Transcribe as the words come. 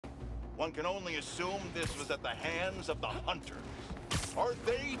One can only assume this was at the hands of the hunters. Are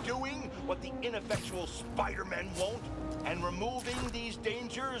they doing what the ineffectual Spider-Men won't and removing these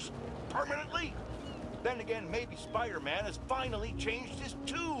dangers permanently? Then again, maybe Spider-Man has finally changed his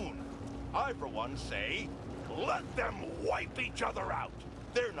tune. I, for one, say, let them wipe each other out.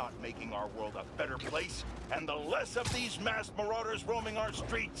 They're not making our world a better place, and the less of these mass marauders roaming our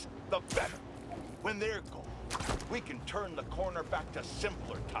streets, the better. When they're gone, we can turn the corner back to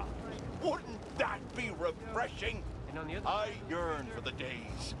simpler times. Wouldn't that be refreshing? I yearn for the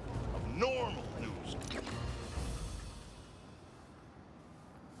days of normal news.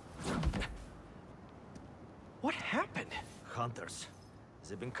 What happened? Hunters.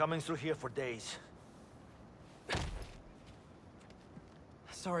 They've been coming through here for days.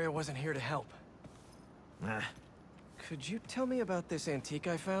 Sorry I wasn't here to help. Nah. Could you tell me about this antique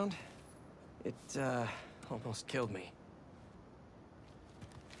I found? It, almost killed me.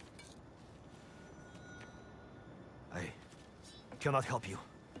 I cannot help you.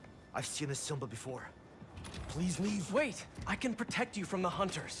 I've seen this symbol before. Please leave. Wait! I can protect you from the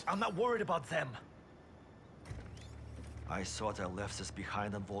hunters. I'm not worried about them. I thought I left this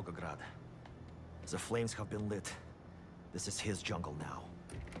behind in Volgograd. The flames have been lit. This is his jungle now.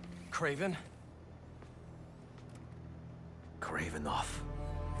 Kraven? Kravenov.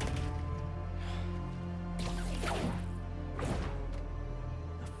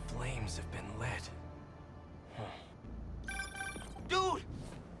 The flames have been lit. Dude!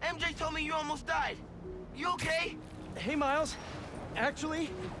 MJ told me you almost died. You okay? Hey, Miles. Actually,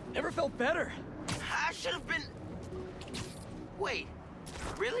 never felt better. I should have been... Wait,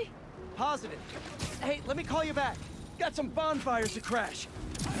 really? Positive. Hey, let me call you back. Got some bonfires to crash.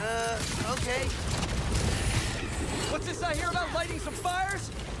 Okay. What's this I hear about lighting some fires?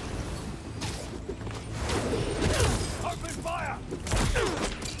 Open fire!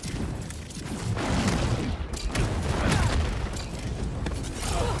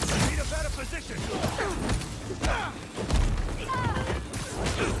 Need a better position!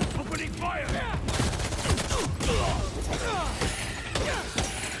 Opening fire!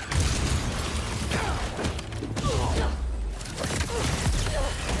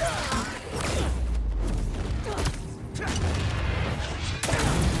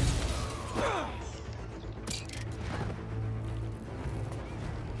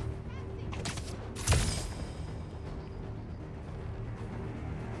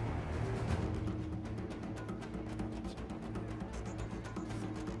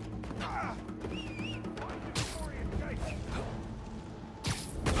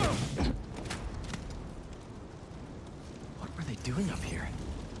 What were they doing up here?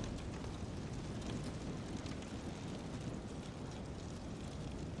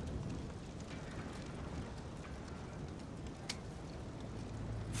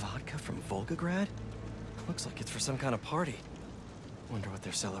 Vodka from Volgograd? Looks like it's for some kind of party. Wonder what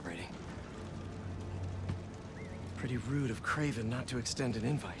they're celebrating. Pretty rude of Kraven not to extend an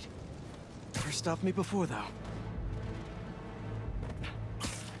invite. Never stopped me before, though.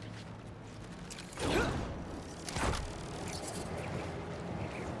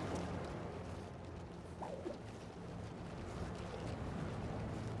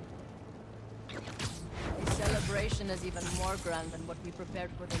 Celebration is even more grand than what we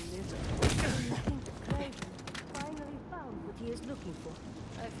prepared for the lizard. I think Kraven finally found what he is looking for.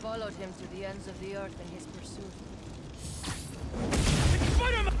 I followed him to the ends of the earth in his pursuit.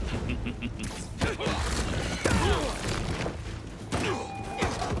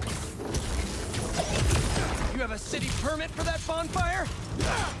 You have a city permit for that bonfire?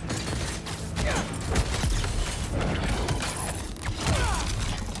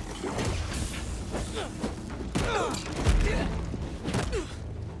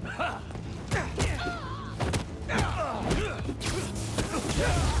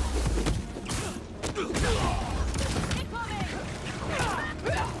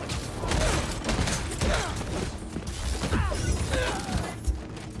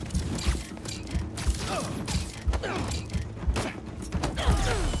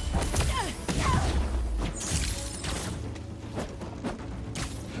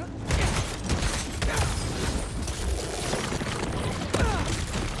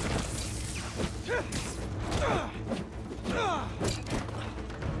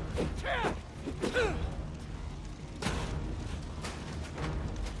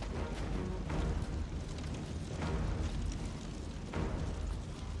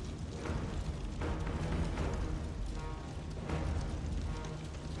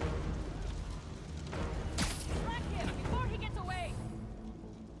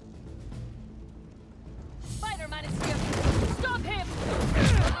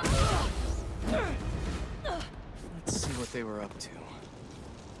 what they were up to.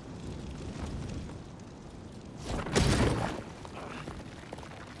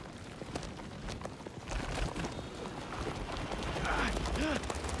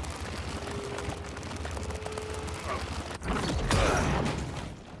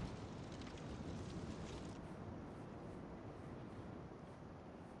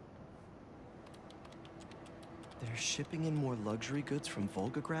 They're shipping in more luxury goods from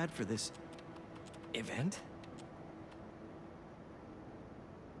Volgograd for this event?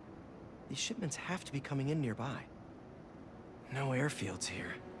 These shipments have to be coming in nearby. No airfields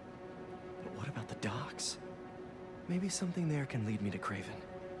here. But what about the docks? Maybe something there can lead me to Craven.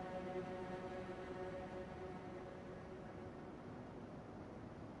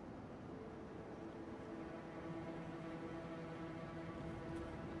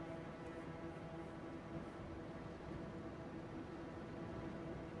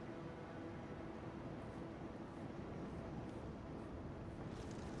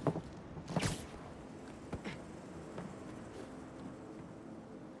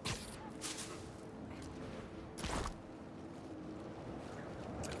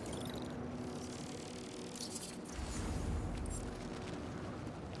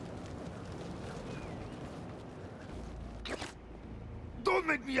 Don't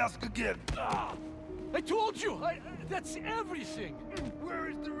make me ask again! I told you! That's everything! Where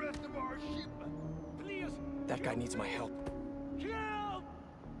is the rest of our shipment? Please! That guy needs my help. Help!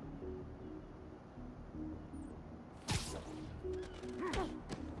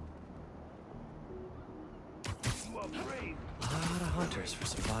 You are brave. A lot of hunters for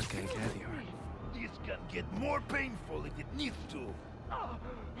some vodka and caviar. This can get more painful if it needs to.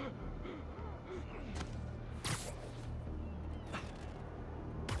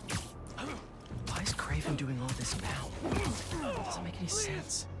 Why is Craven doing all this now? Doesn't make any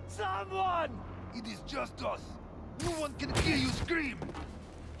sense. Someone! It is just us. No one can hear you scream.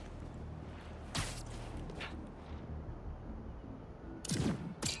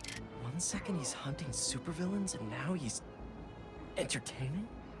 One second he's hunting supervillains, and now he's entertaining?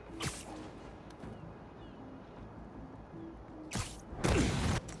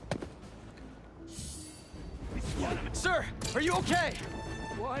 Sir, are you okay?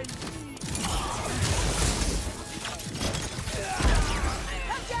 Why me?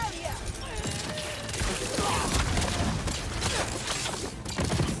 Come down here!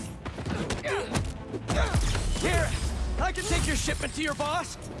 Here, I can take your shipment to your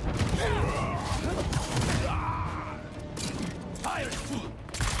boss. Tired! If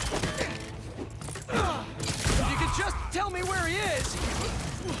you could just tell me where he is.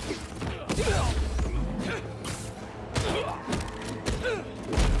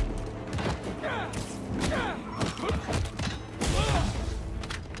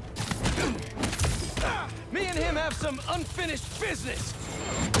 Me and him have some unfinished business.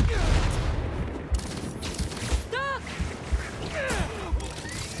 Doc!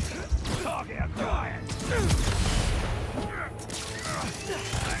 Talk and quiet.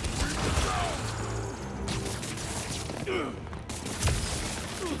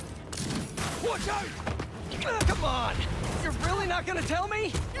 Watch out! Come on! You're really not gonna tell me?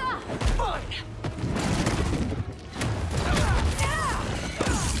 Fine!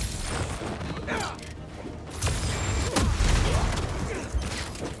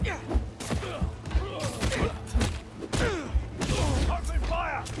 Open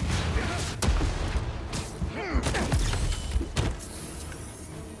fire!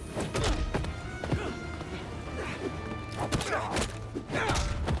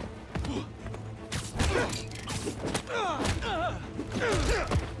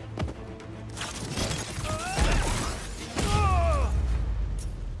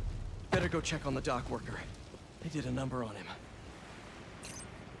 Better go check on the dock worker. They did a number on him.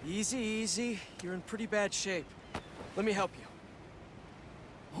 Easy, easy. You're in pretty bad shape. Let me help you.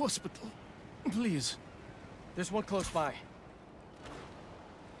 Hospital. Please. There's one close by.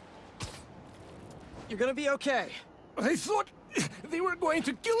 You're gonna be okay. I thought they were going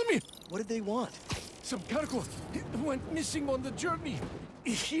to kill me! What did they want? Some cargo went missing on the journey.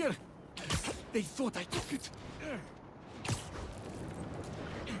 Here. They thought I took it.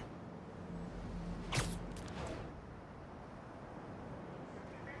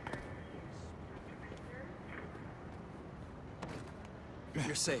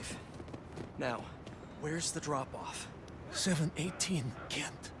 You're safe. Now, where's the drop-off? 718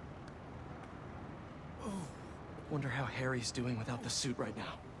 Kent. Wonder how Harry's doing without the suit right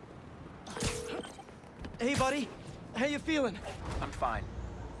now. Hey, buddy. How you feeling? I'm fine.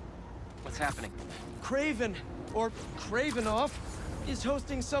 What's happening?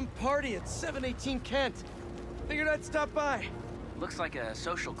 Figured I'd stop by. Looks like a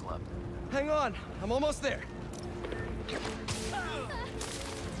social club. Hang on, I'm almost there.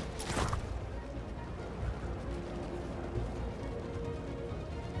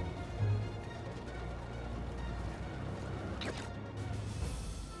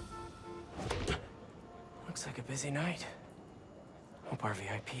 Looks like a busy night. Hope our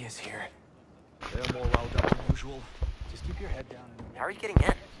VIP is here. They're more riled up than usual. Just keep your head down. How are you getting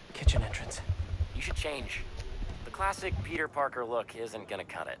in? Kitchen entrance. You should change. The classic Peter Parker look isn't gonna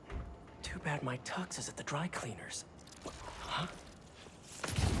cut it. Too bad my tux is at the dry cleaners. Huh?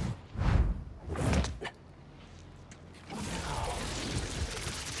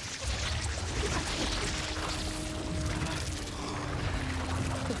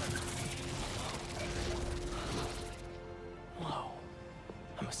 Whoa.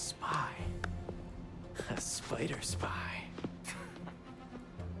 I'm a spy. A spider spy.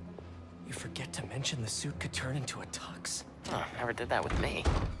 You forget to mention the suit could turn into a tux. Oh, never did that with me.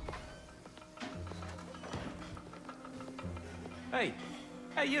 Hey!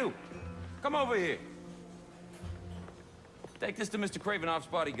 Hey, you! Come over here! Take this to Mr. Kravinoff's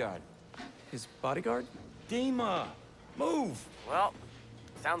bodyguard. His bodyguard? Dima! Move! Well,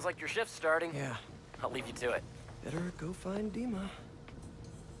 sounds like your shift's starting. Yeah. I'll leave you to it. Better go find Dima.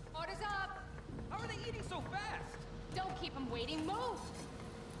 Orders up! How are they eating so fast? Don't keep them waiting. Move!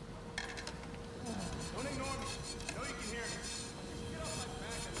 Don't ignore me. I know you can hear me. Get off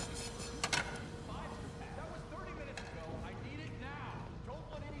my back. That was 30 minutes ago. I need it now. Don't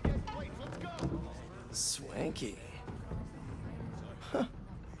let any dead plates. Let's go. Swanky. Huh.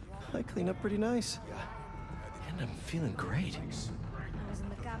 I clean up pretty nice. And I'm feeling great. I was in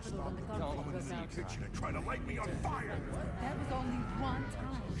the capital when the conflict broke out. Kitchen and try to light me on fire. That was only one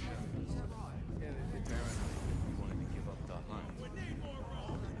time.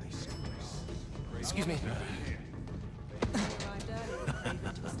 Excuse me. Right, Daddy.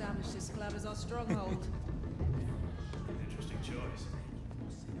 Even to establish this club as our stronghold. Interesting choice.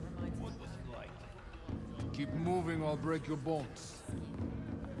 Keep moving, I'll break your bones.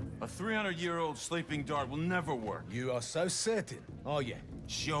 A 300-year-old sleeping dart will never work. You are so certain, are you?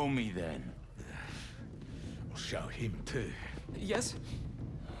 Show me then. I'll show him too. Yes?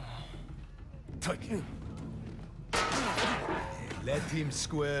 Take him. Let him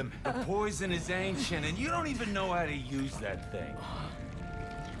squirm. The poison is ancient, and you don't even know how to use that thing.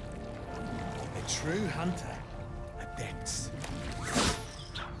 A true hunter. Adepts.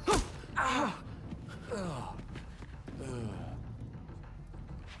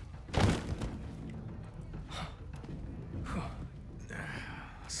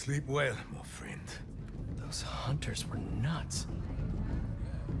 Sleep well, my friend. Those hunters were nuts.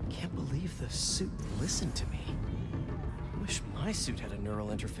 Can't believe the suit listened to me. Wish my suit had a neural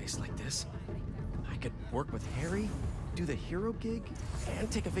interface like this. I could work with Harry, do the hero gig,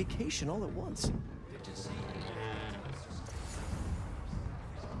 and take a vacation all at once.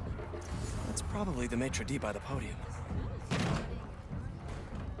 That's probably the maitre d' by the podium.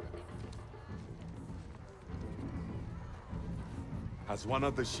 Has one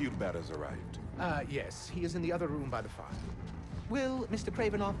of the shield bearers arrived? Yes. He is in the other room by the fire. Will Mr.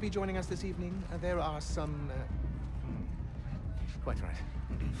 Kravinoff be joining us this evening? There are some, Quite right.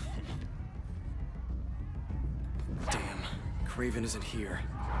 Damn, Craven isn't here.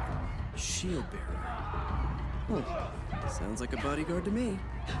 Shield bearer. Sounds like a bodyguard to me.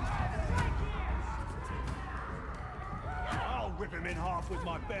 I'll rip him in half with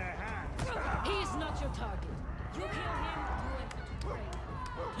my bare hands. He's not your target. You kill him, you enter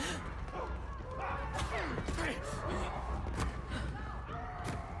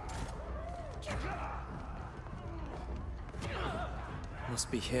Must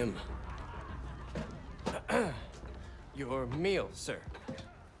be him. Your meal, sir.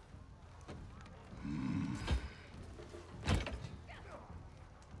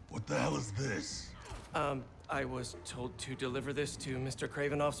 What the hell is this? I was told to deliver this to Mr.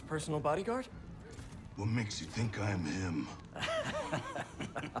 Kravinoff's personal bodyguard? What makes you think I'm him?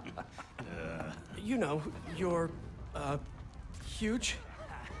 You know, you're, huge.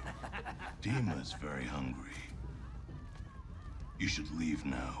 Dima's very hungry. You should leave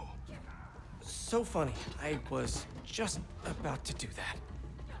now. So funny. I was just about to do that.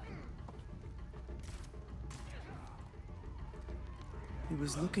 He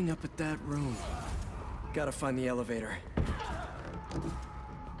was looking up at that room. Gotta find the elevator.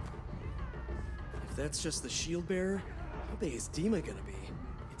 If that's just the shield bearer, how big is Dima gonna be?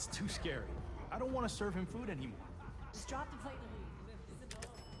 It's too scary. I don't want to serve him food anymore. Drop the plate.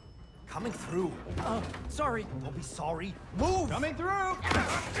 Coming through. Sorry. Don't be sorry. Move! Coming through!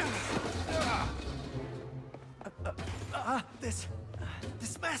 this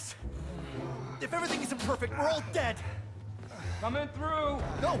mess. If everything isn't perfect, we're all dead. Coming through.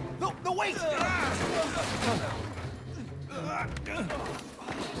 No, wait!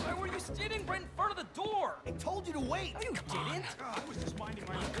 Why were you standing right in front of the door? I told you to wait. No, you didn't. I was just minding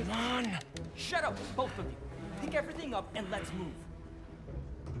my own Come business. on. Shut up, both of you. Pick everything up and let's move.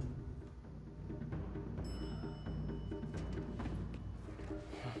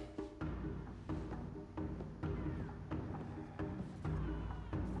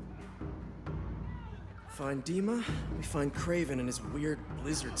 Find Dima, we find Craven and his weird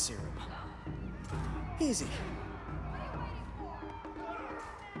lizard serum. Easy.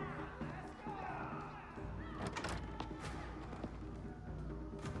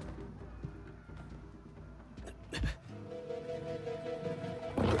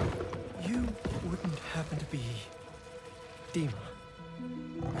 You wouldn't happen to be Dima?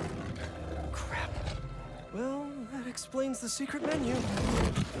 Crap. Well, that explains the secret menu.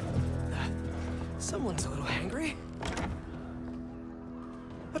 Someone's a little hangry.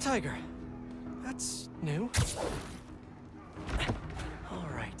 A tiger. That's new. All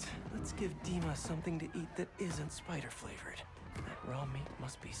right, let's give Dima something to eat that isn't spider-flavored. That raw meat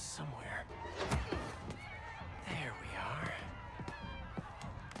must be somewhere. There we are.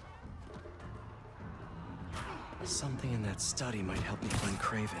 Something in that study might help me find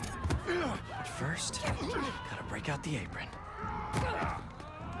Craven. But first, gotta break out the apron.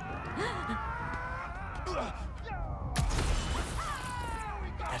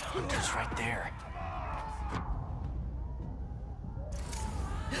 That hunter's right there.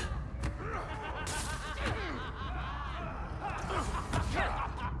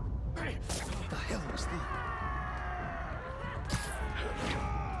 What the hell was that?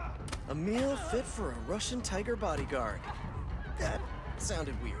 A meal fit for a Russian tiger bodyguard. That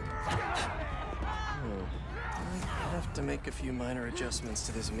sounded weird. I have to make a few minor adjustments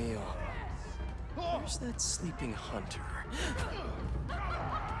to this meal. Where's that sleeping hunter?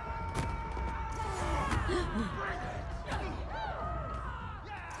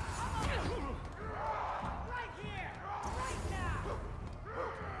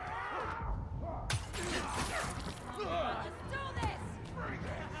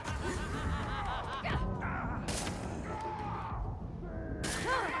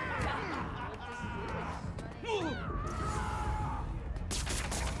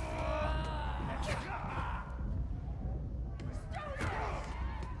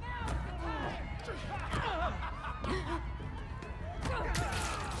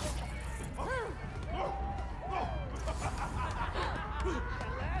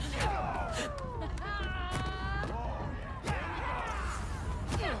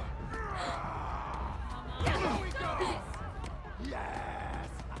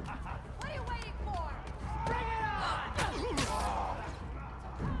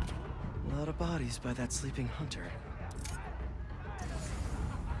 A lot of bodies by that sleeping hunter.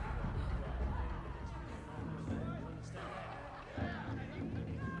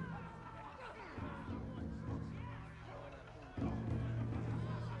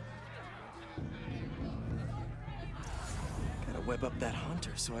 Gotta web up that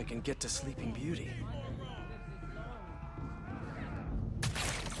hunter so I can get to Sleeping Beauty.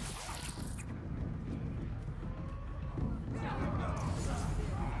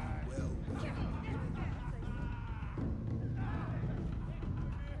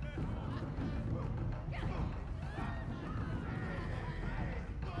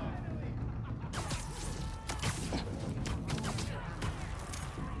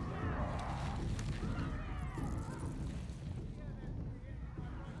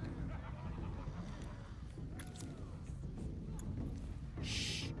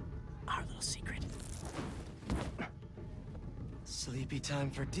 Our little secret. Sleepy time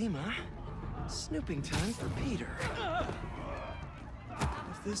for Dima. Snooping time for Peter.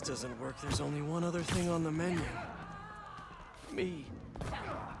 If this doesn't work, there's only one other thing on the menu. Me.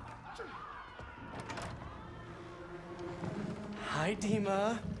 Hi,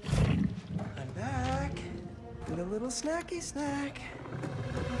 Dima. I'm back with a little snacky snack.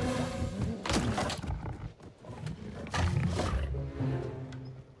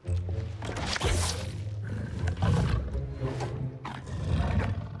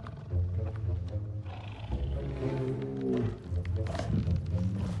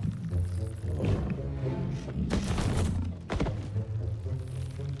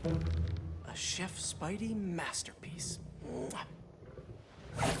 A Chef Spidey masterpiece.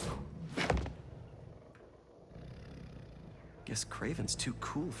 Guess Craven's too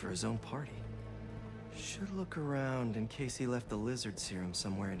cool for his own party. Should look around in case he left the lizard serum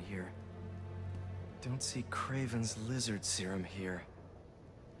somewhere in here. Don't see Craven's lizard serum here.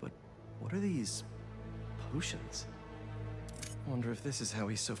 But what are these potions? Wonder if this is how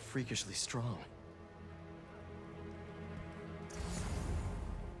he's so freakishly strong.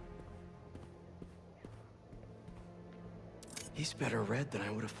 He's better read than I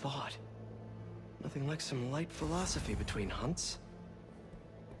would have thought. Nothing like some light philosophy between hunts.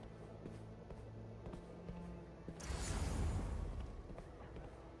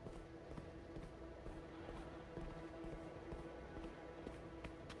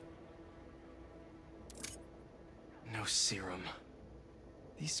 No serum.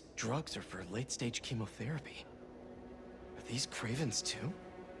 These drugs are for late-stage chemotherapy. Are these Craven's too?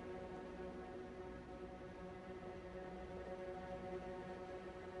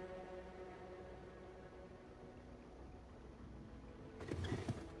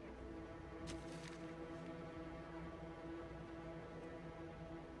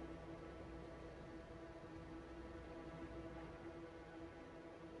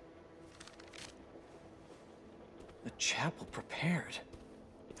 The chapel prepared.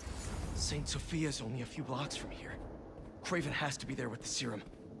 St. Sophia's only a few blocks from here. Craven has to be there with the serum.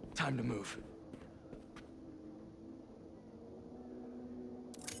 Time to move.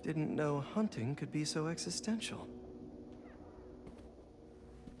 Didn't know hunting could be so existential.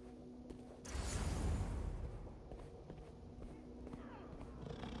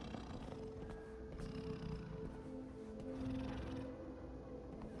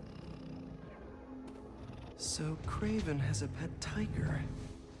 So Craven has a pet tiger.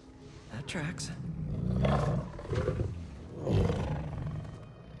 That tracks.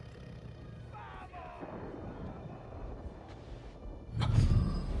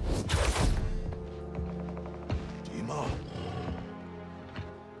 Dima.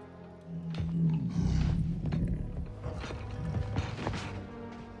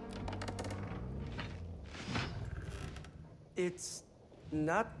 It's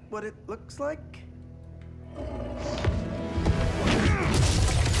not what it looks like?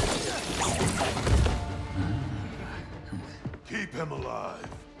 Keep him alive.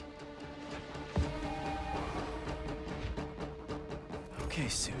 Okay,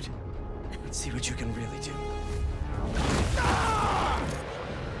 Suit. Let's see what you can really do.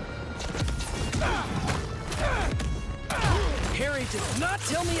 Harry did not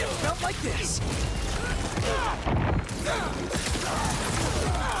tell me it felt like this!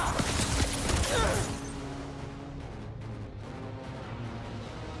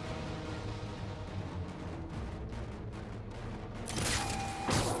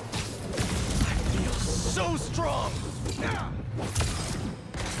 So strong!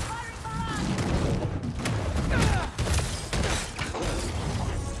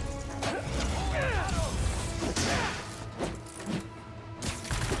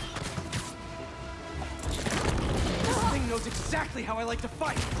 This thing knows exactly how I like to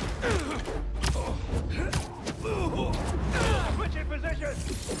fight! Switch in position!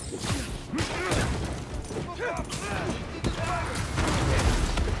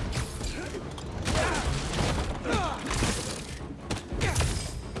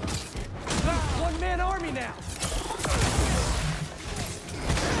 One-man army now!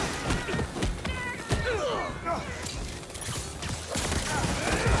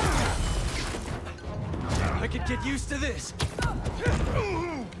 I could get used to this!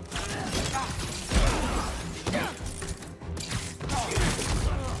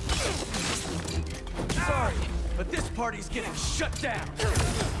 Sorry, but this party's getting shut down!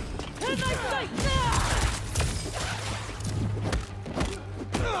 In my sight now!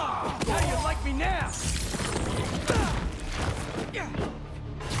 How do you like me now?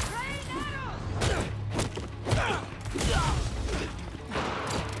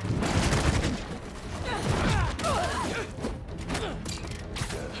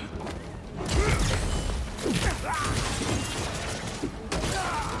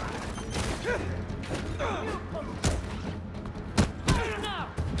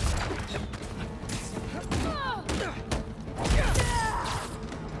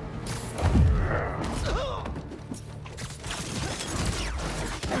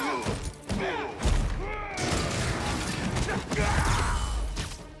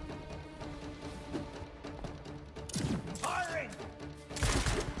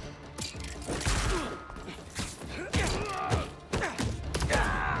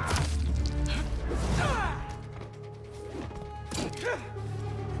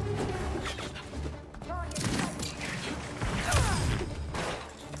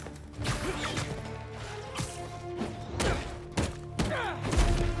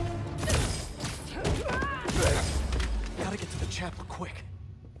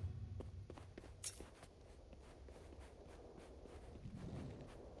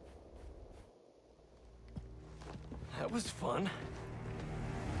 That was fun.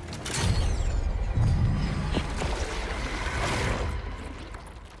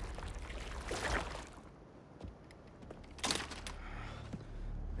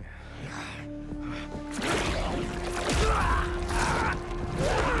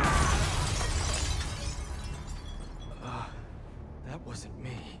 That wasn't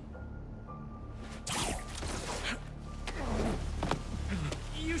me.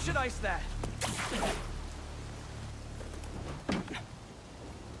 You should ice that.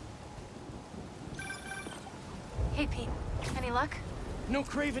 Hey, Pete. Any luck? No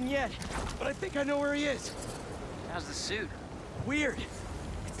Craven yet, but I think I know where he is. How's the suit? Weird.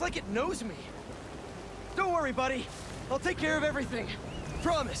 It's like it knows me. Don't worry, buddy. I'll take care of everything.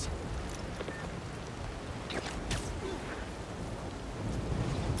 Promise.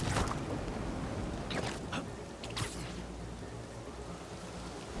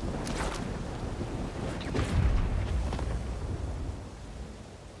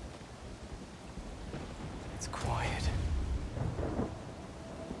 It's quiet.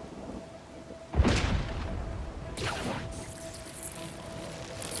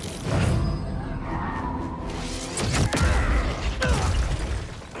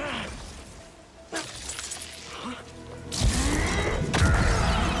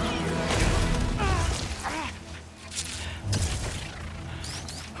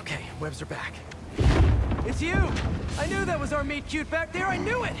 Okay, webs are back. It's you! I knew that was our meet cute back there, I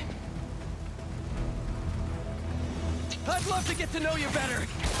knew it! I'd love to get to know you better,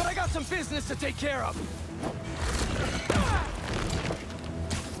 but I got some business to take care of.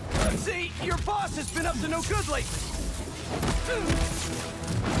 See, your boss has been up to no good lately.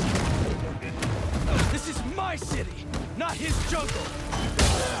 This is my city, not his jungle.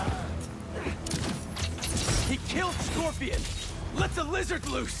 He killed Scorpion. Let the lizard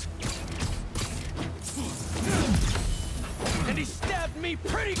loose. And he stabbed me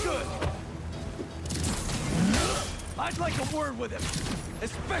pretty good. I'd like a word with him,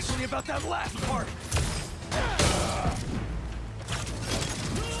 especially about that last part.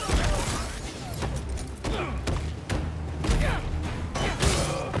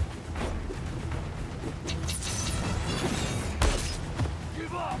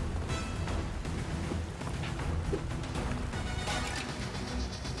 Give up!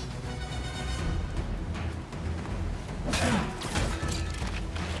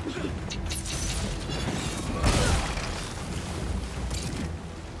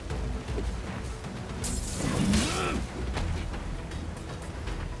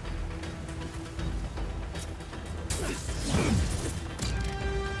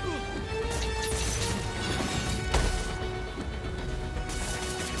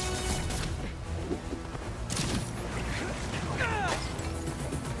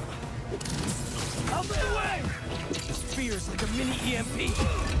 Out of the way! The spear's like a mini EMP.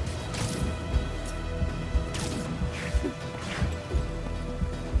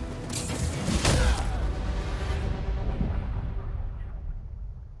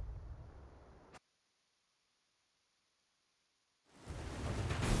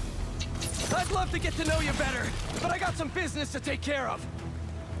 I'd love to get to know you better, but I got some business to take care of.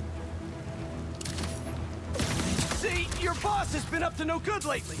 See, your boss has been up to no good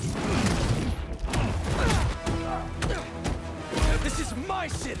lately. This is my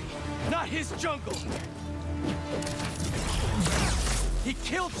city, not his jungle. He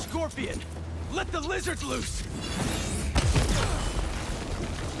killed Scorpion. Let the lizard loose.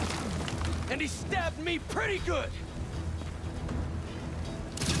 And he stabbed me pretty good.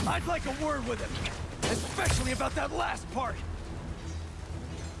 I'd like a word with him, especially about that last part.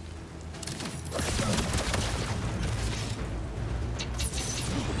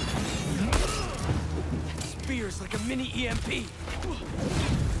 Spear's like a mini EMP.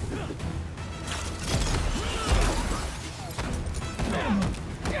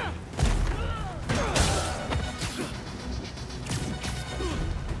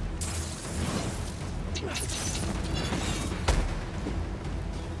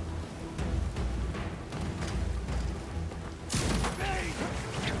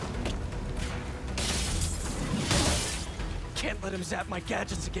 Can't let him zap my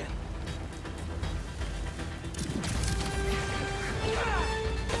gadgets again.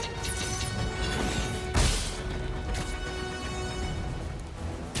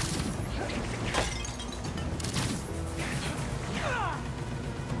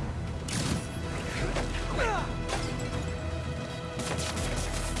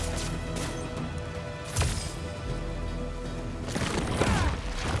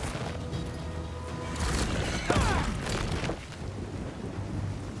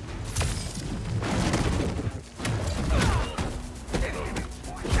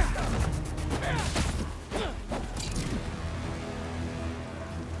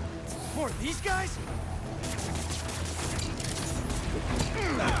 More of these guys?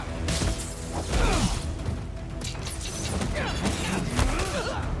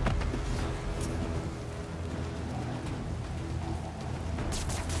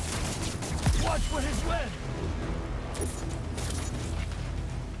 Watch for his web!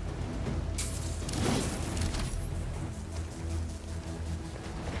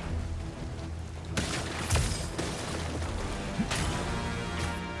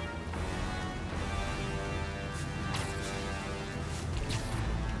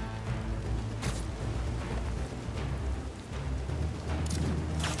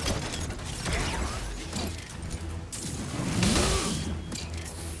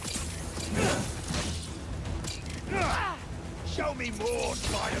 Show me more,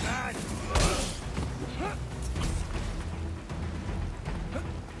 Spider-Man!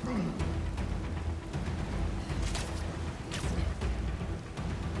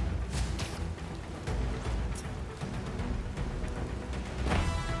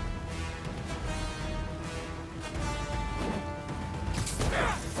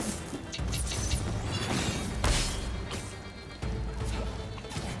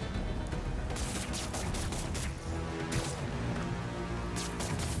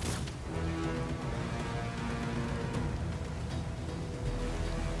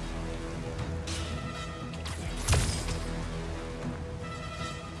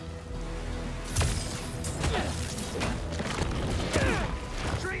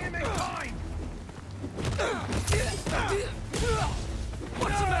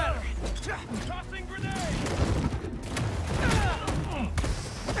 What's the matter? Tossing grenade!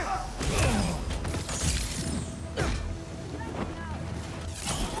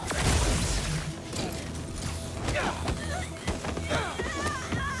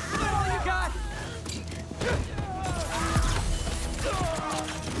 All you got?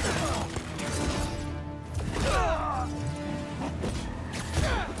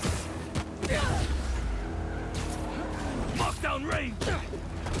 Lockdown range!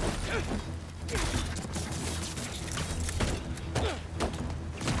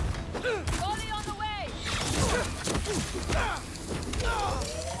 Volley on the way!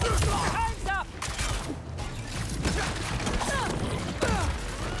 Hands up!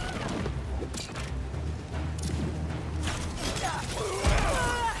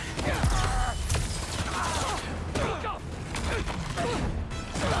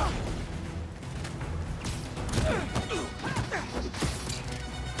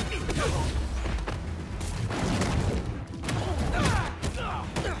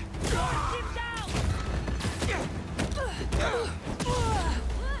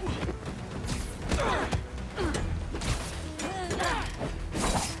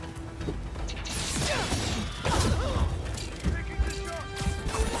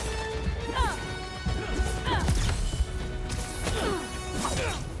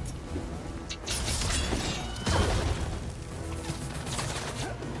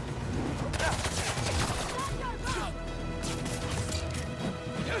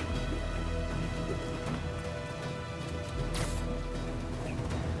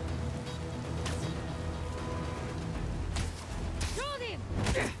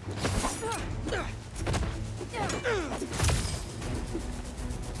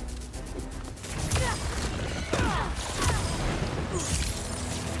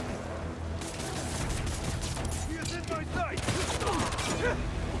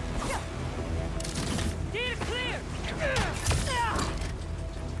 Deal clear!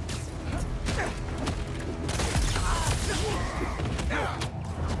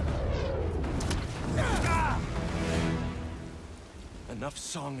 Enough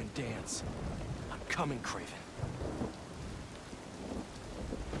song and dance. I'm coming, Craven.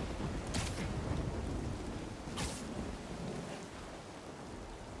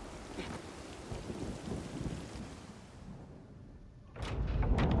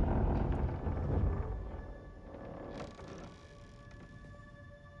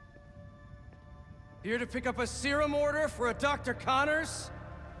 Here to pick up a serum order for a Dr. Connors?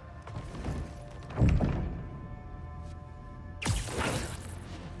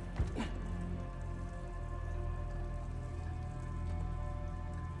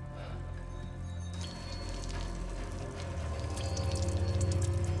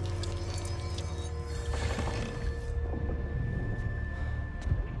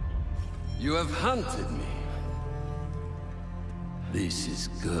 You have hunted me. This is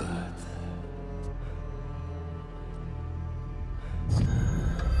good.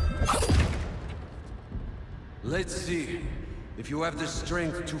 Let's see if you have the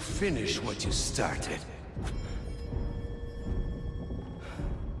strength to finish what you started.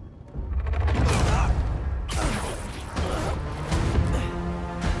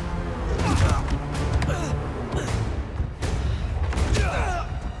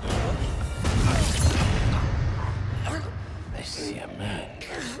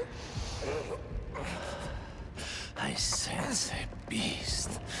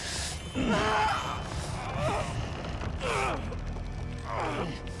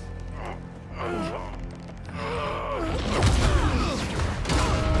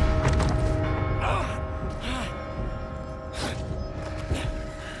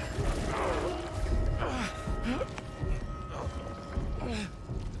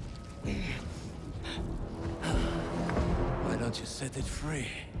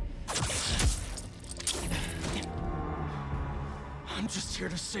 I'm just here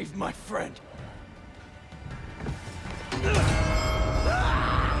to save my friend.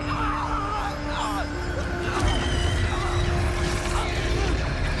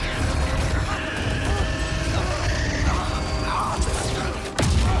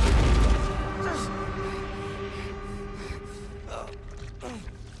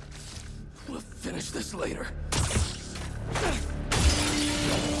 We'll finish this later.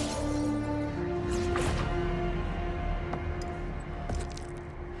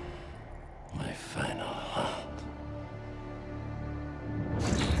 My final hunt.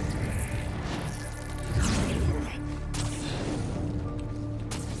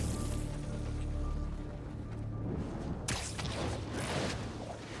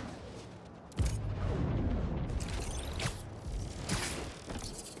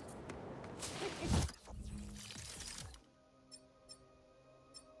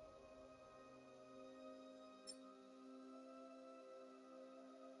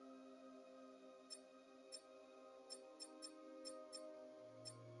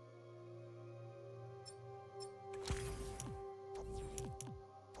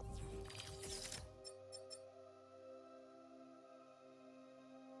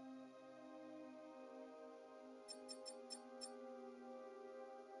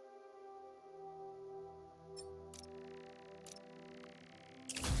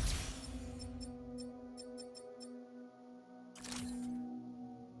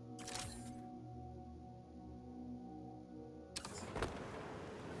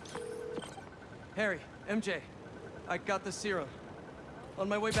 Harry, MJ, I got the serum. On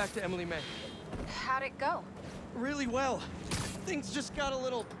my way back to Emily May. How'd it go? Really well. Things just got a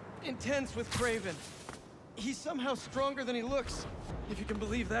little intense with Craven. He's somehow stronger than he looks, if you can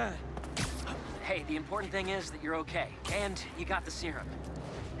believe that. Hey, the important thing is that you're okay, and you got the serum.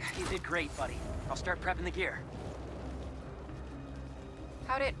 You did great, buddy. I'll start prepping the gear.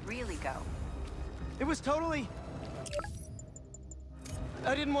 How'd it really go? It was totally...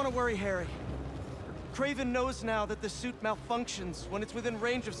 I didn't want to worry Harry. Craven knows now that the suit malfunctions when it's within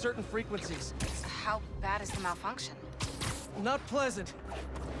range of certain frequencies. How bad is the malfunction? Not pleasant,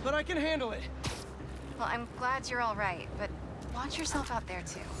 but I can handle it. Well, I'm glad you're all right, but watch yourself out there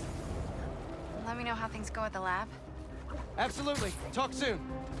too. Let me know how things go at the lab. Absolutely. Talk soon.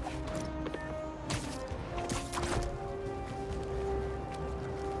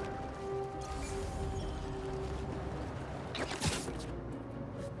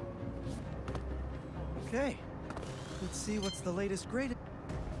 Okay. Let's see what's the latest grade.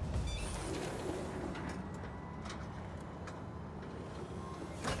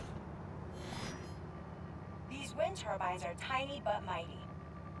 These wind turbines are tiny but mighty.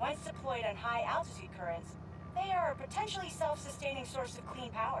 Once deployed on high altitude currents, they are a potentially self-sustaining source of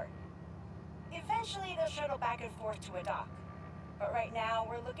clean power. Eventually, they'll shuttle back and forth to a dock. But right now,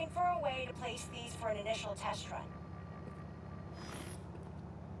 we're looking for a way to place these for an initial test run.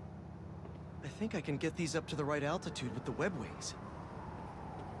 I think I can get these up to the right altitude with the web wings.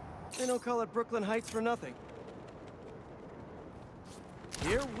 They don't call it Brooklyn Heights for nothing.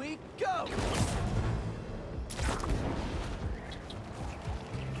 Here we go!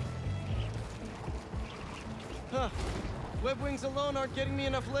 Huh. Web wings alone aren't getting me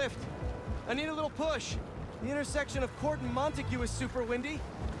enough lift. I need a little push. The intersection of Court and Montague is super windy.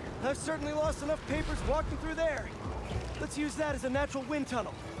 I've certainly lost enough papers walking through there. Let's use that as a natural wind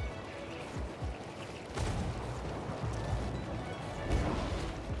tunnel.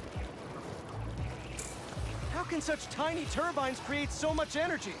 How can such tiny turbines create so much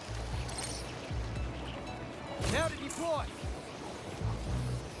energy? Now to deploy.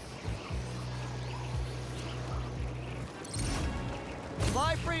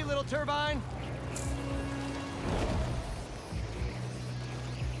 Fly free, little turbine.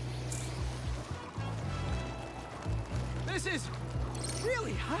 This is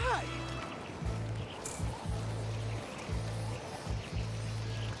really high.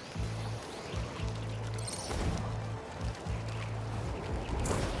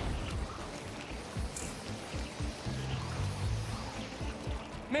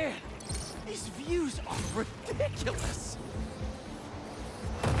 Man, these views are ridiculous.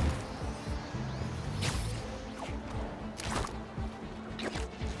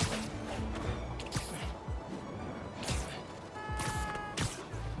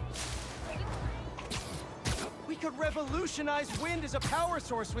 We could revolutionize wind as a power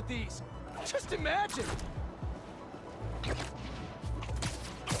source with these. Just imagine.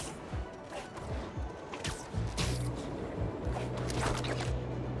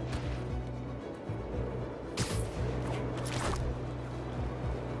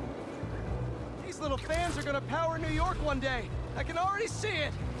 little fans are gonna power New York one day. I can already see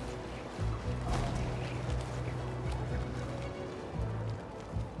it.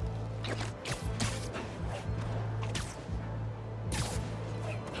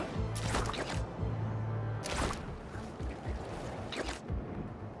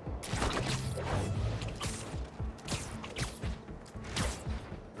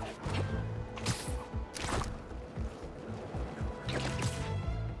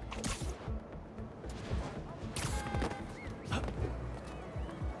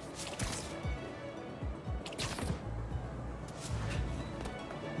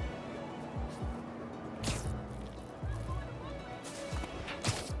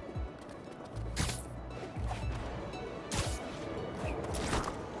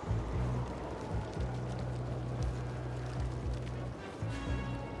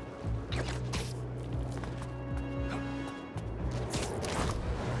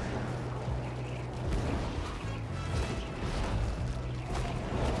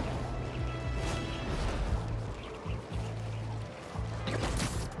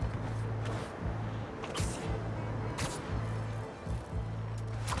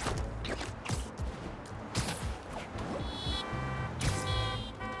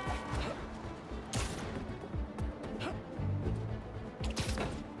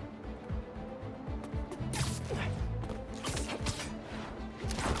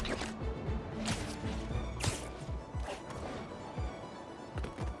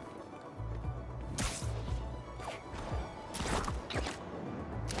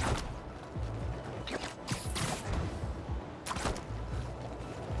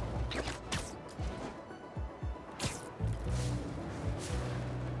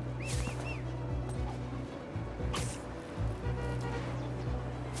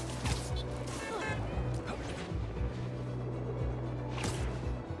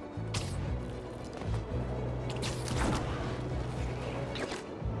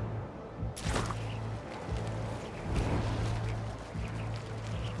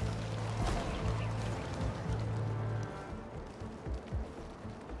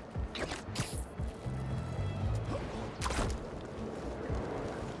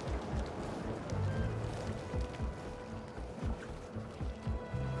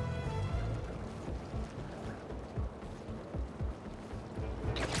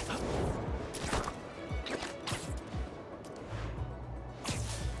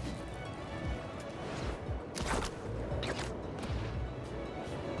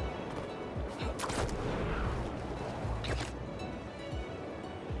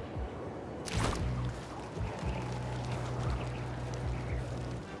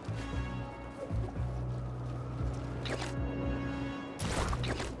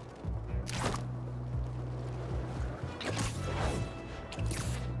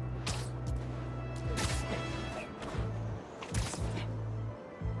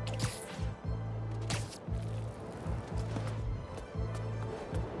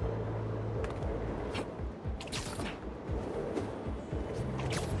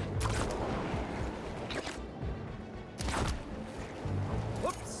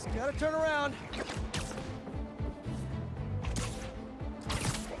 Gotta turn around.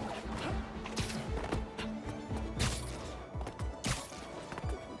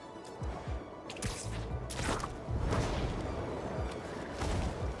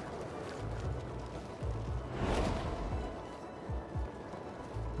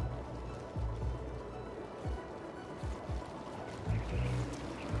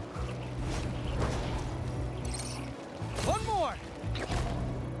 One more.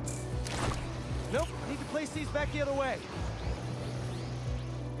 Nope, need to place these back the other way.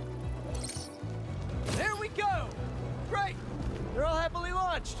 There we go! Great! They're all happily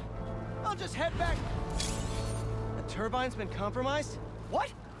launched. I'll just head back. The turbine's been compromised?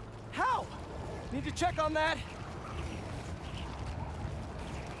 What? How? Need to check on that.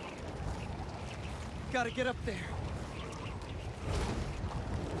 Gotta get up there.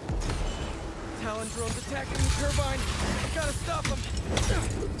 Talon drones attacking the turbine. Gotta stop them.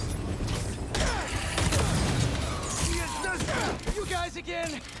 You guys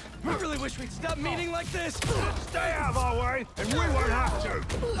again! I really wish we'd stop meeting like this! Stay out of our way, and we won't have to!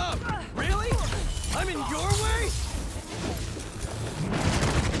 Really? I'm in your way?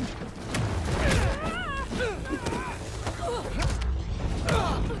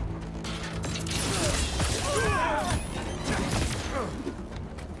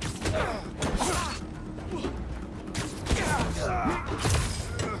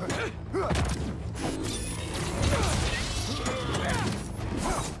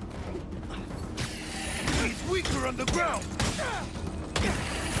 He's weaker on the ground!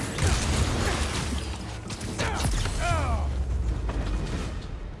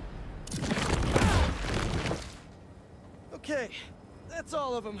 That's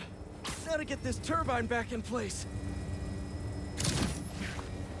all of them. Now to get this turbine back in place.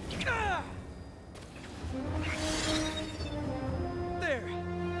 Ah! There.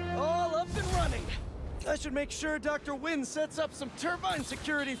 All up and running. I should make sure Dr. Wynn sets up some turbine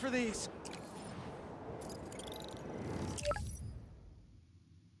security for these.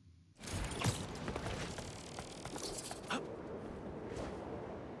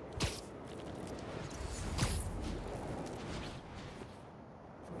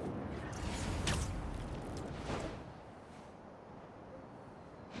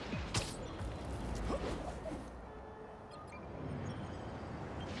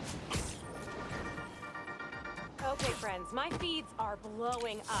 Okay, friends, my feeds are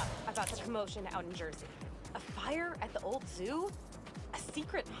blowing up about the commotion out in Jersey. A fire at the old zoo? A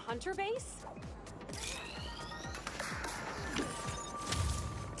secret hunter base?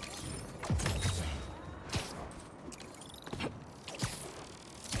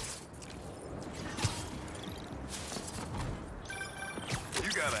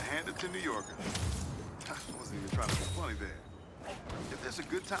 You gotta hand it to New Yorkers. I wasn't even trying to be funny there. If there's a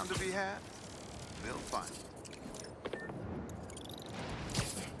good time to be had, they'll find it.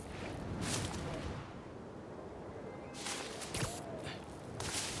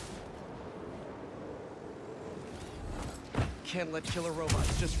 Can't let killer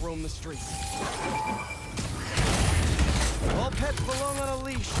robots just roam the streets. All pets belong on a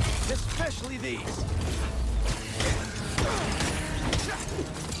leash, especially these.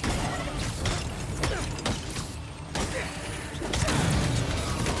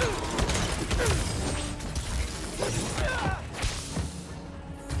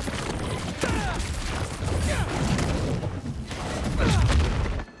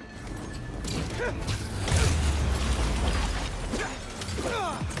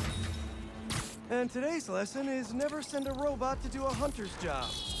 And today's lesson is never send a robot to do a hunter's job.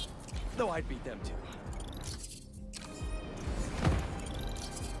 Though I'd beat them too.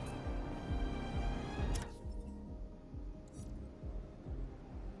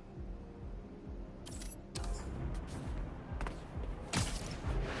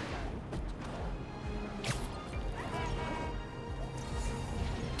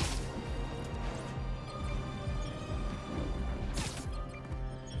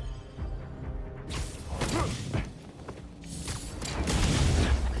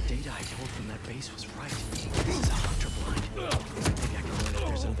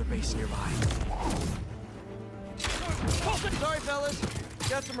 Sorry, fellas.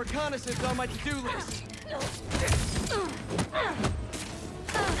 Got some reconnaissance on my to-do list.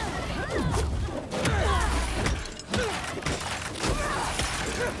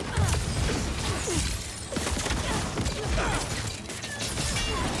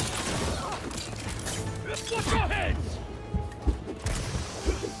 Watch your heads!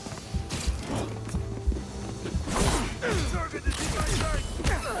 Target is in my sight!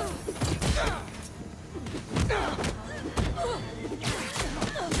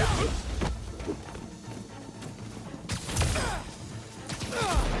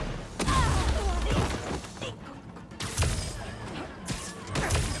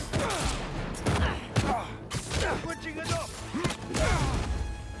 Switching it up!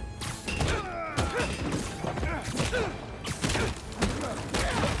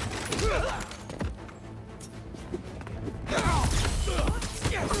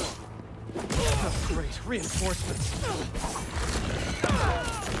 Oh, great. Reinforcements.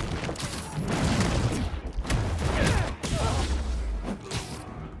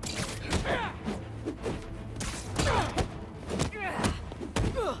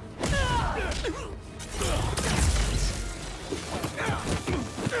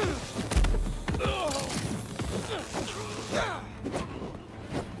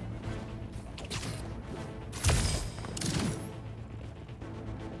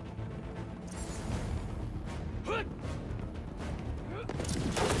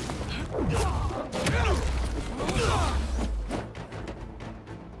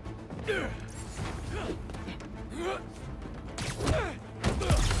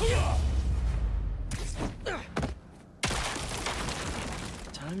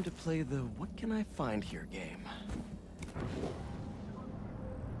 Time to play the what can I find here game.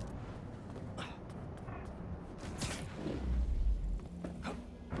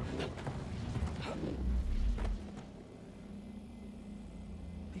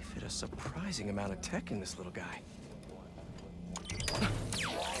 They fit a surprising amount of tech in this little guy.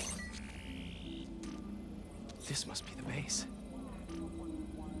 This must be the base.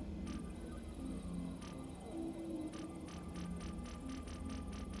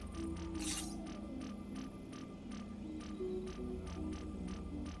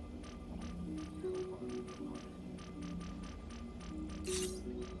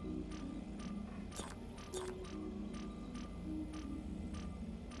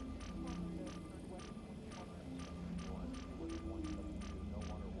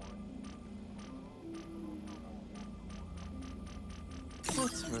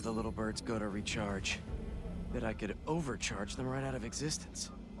 That's where the little birds go to recharge. Bet I could overcharge them right out of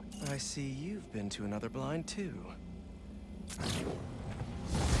existence. I see you've been to another blind, too.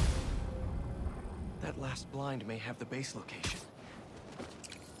 That last blind may have the base location.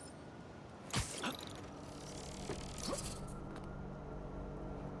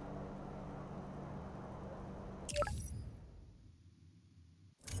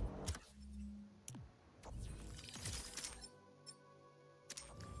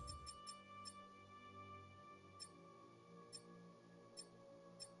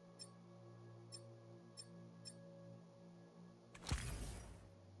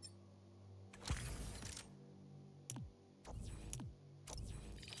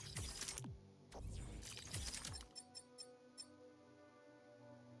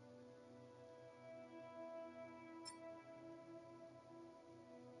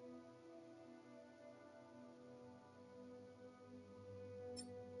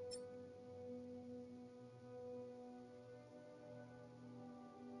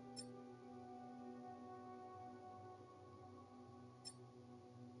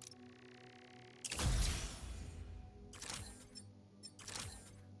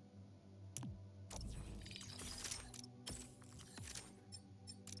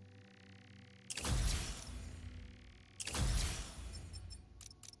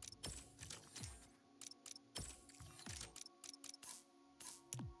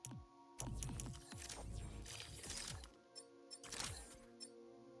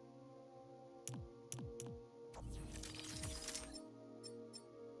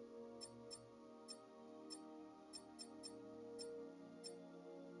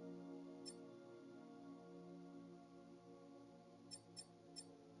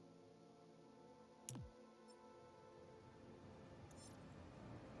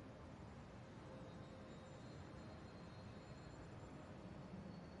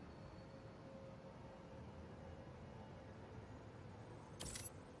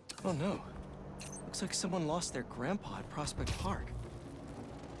 Oh no. Looks like someone lost their grandpa at Prospect Park.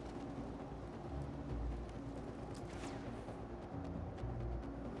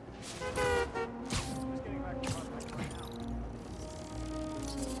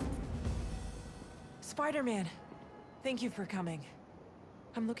 Spider-Man, thank you for coming.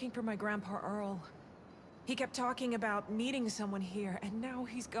 I'm looking for my Grandpa Earl. He kept talking about meeting someone here, and now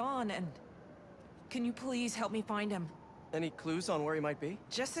he's gone, and... Can you please help me find him? Any clues on where he might be?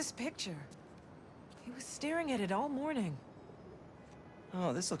 Just this picture. He was staring at it all morning.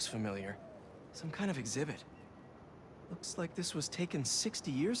 Oh, this looks familiar. Some kind of exhibit. Looks like this was taken 60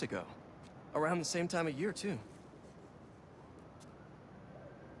 years ago. Around the same time of year, too.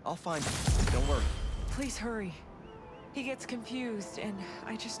 I'll find him. Don't worry. Please hurry. He gets confused, and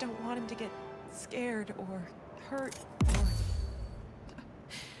I just don't want him to get scared or hurt or...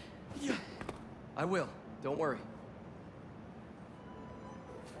 Yeah. I will. Don't worry.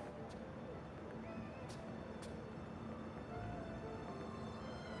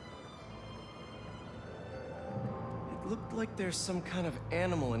 It looked like there's some kind of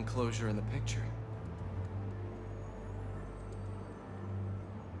animal enclosure in the picture.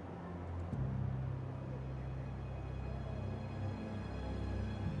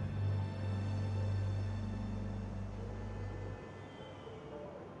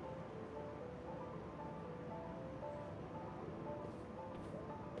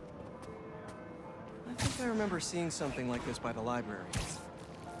 I remember seeing something like this by the library.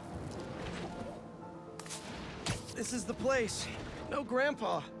 This is the place. No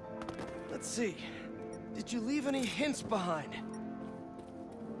Grandpa. Let's see. Did you leave any hints behind?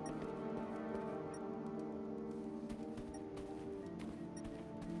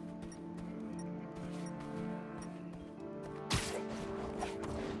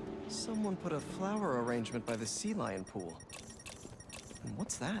 Someone put a flower arrangement by the sea lion pool. And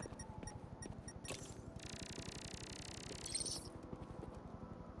what's that?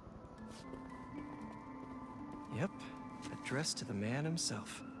 Yep, addressed to the man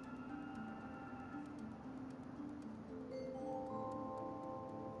himself.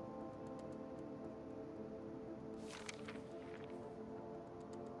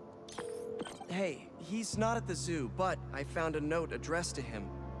 Hey, he's not at the zoo, but I found a note addressed to him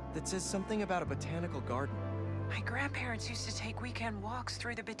that says something about a botanical garden. My grandparents used to take weekend walks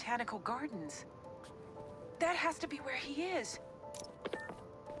through the botanical gardens. That has to be where he is.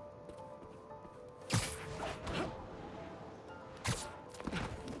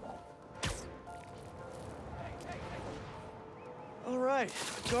 All right,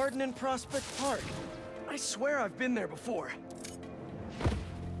 garden in Prospect Park. I swear I've been there before.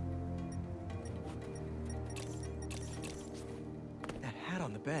 That hat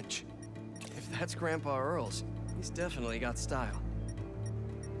bench. If that's Grandpa Earl's, he's definitely got style.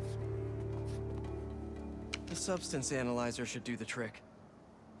 The substance analyzer should do the trick.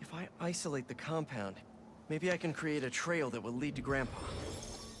 If I isolate the compound, maybe I can create a trail that will lead to Grandpa.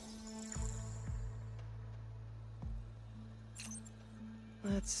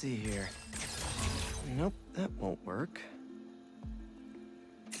 Let's see here. Nope, that won't work.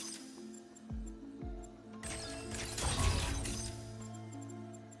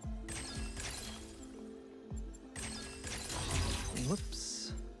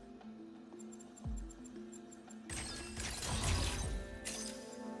 Whoops.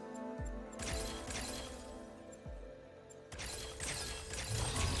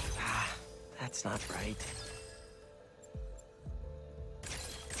 Ah, that's not right.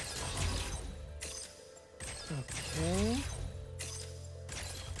 Okay.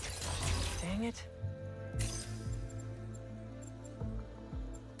 Dang it.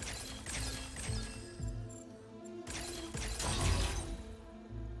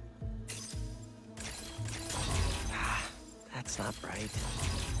 Ah, that's not right.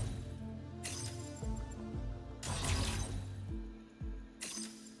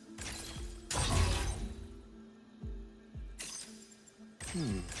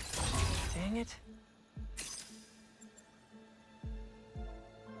 Dang it.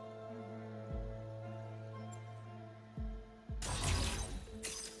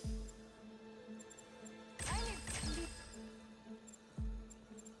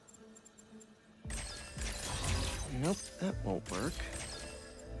 Nope, that won't work.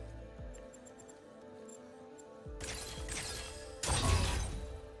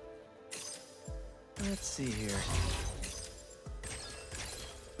 Let's see here.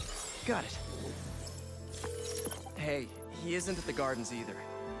 Got it. Hey, he isn't at the gardens either.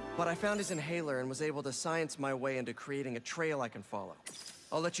 But I found his inhaler and was able to science my way into creating a trail I can follow.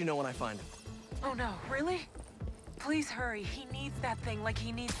 I'll let you know when I find him. Oh no, really? Please hurry. He needs that thing like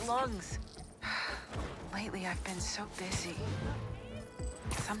he needs lungs. Lately, I've been so busy.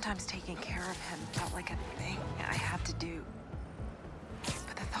 Sometimes taking care of him felt like a thing I had to do.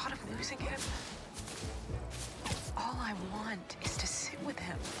 But the thought of losing him... All I want is to sit with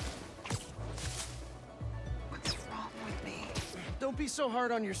him. What's wrong with me? Don't be so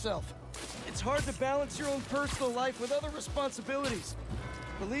hard on yourself. It's hard to balance your own personal life with other responsibilities.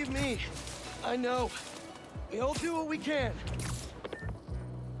 Believe me, I know. We all do what we can.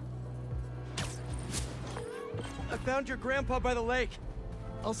 I found your grandpa by the lake.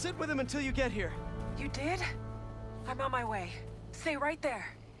 I'll sit with him until you get here. You did? I'm on my way. Stay right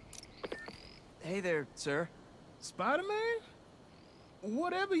there. Hey there, sir. Spider-Man?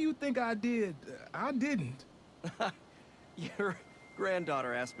 Whatever you think I did, I didn't. Your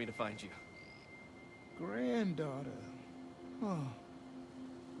granddaughter asked me to find you. Granddaughter? Oh.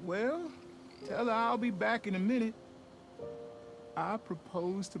 Well, tell her I'll be back in a minute. I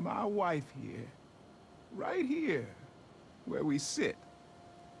proposed to my wife here. Right here, where we sit.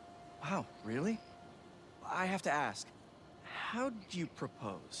 Wow, really? I have to ask, how'd you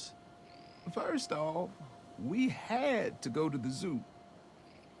propose? First off, we had to go to the zoo.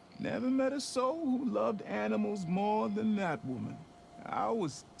 Never met a soul who loved animals more than that woman. I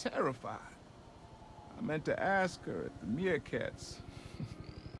was terrified. I meant to ask her at the meerkats,